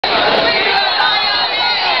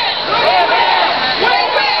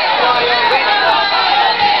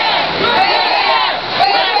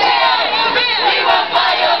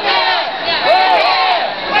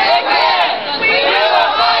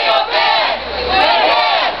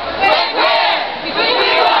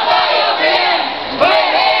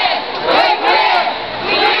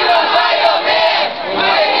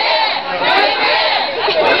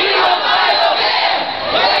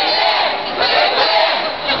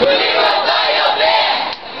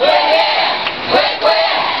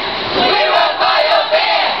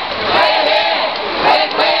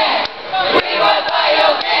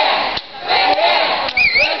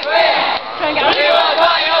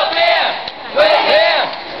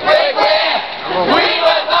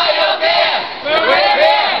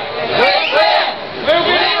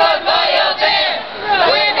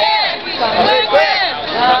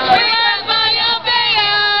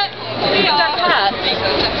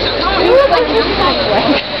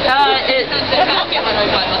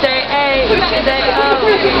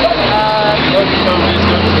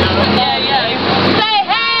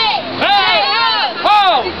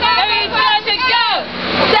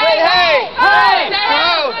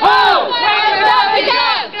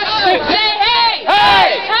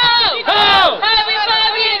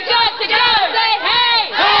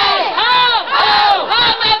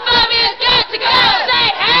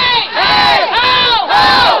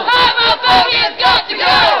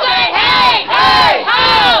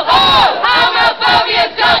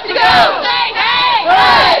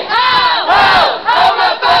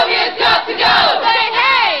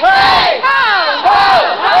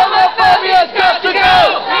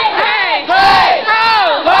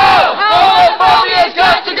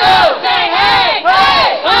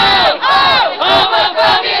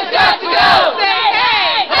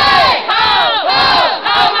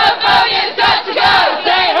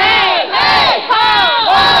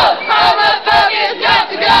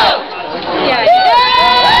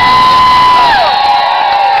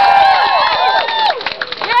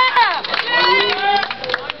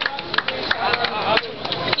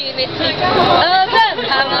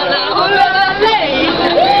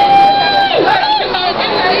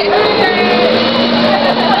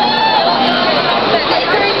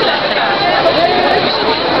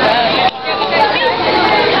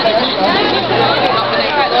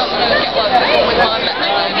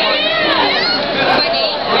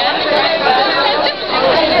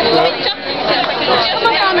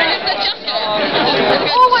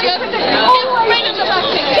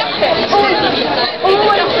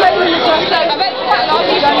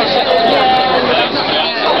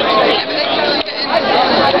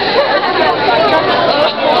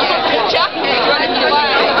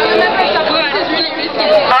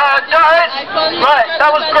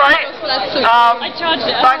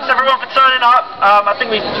Thanks everyone for turning up. I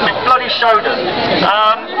think we bloody showed it.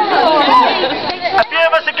 A few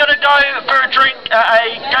of us are going to go for a drink at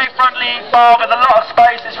a gay-friendly bar with a lot of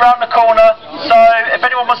space. It's round the corner. So if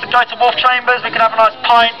anyone wants to go to Wolf Chambers, we can have a nice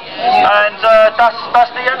pint. And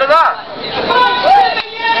that's the end of that.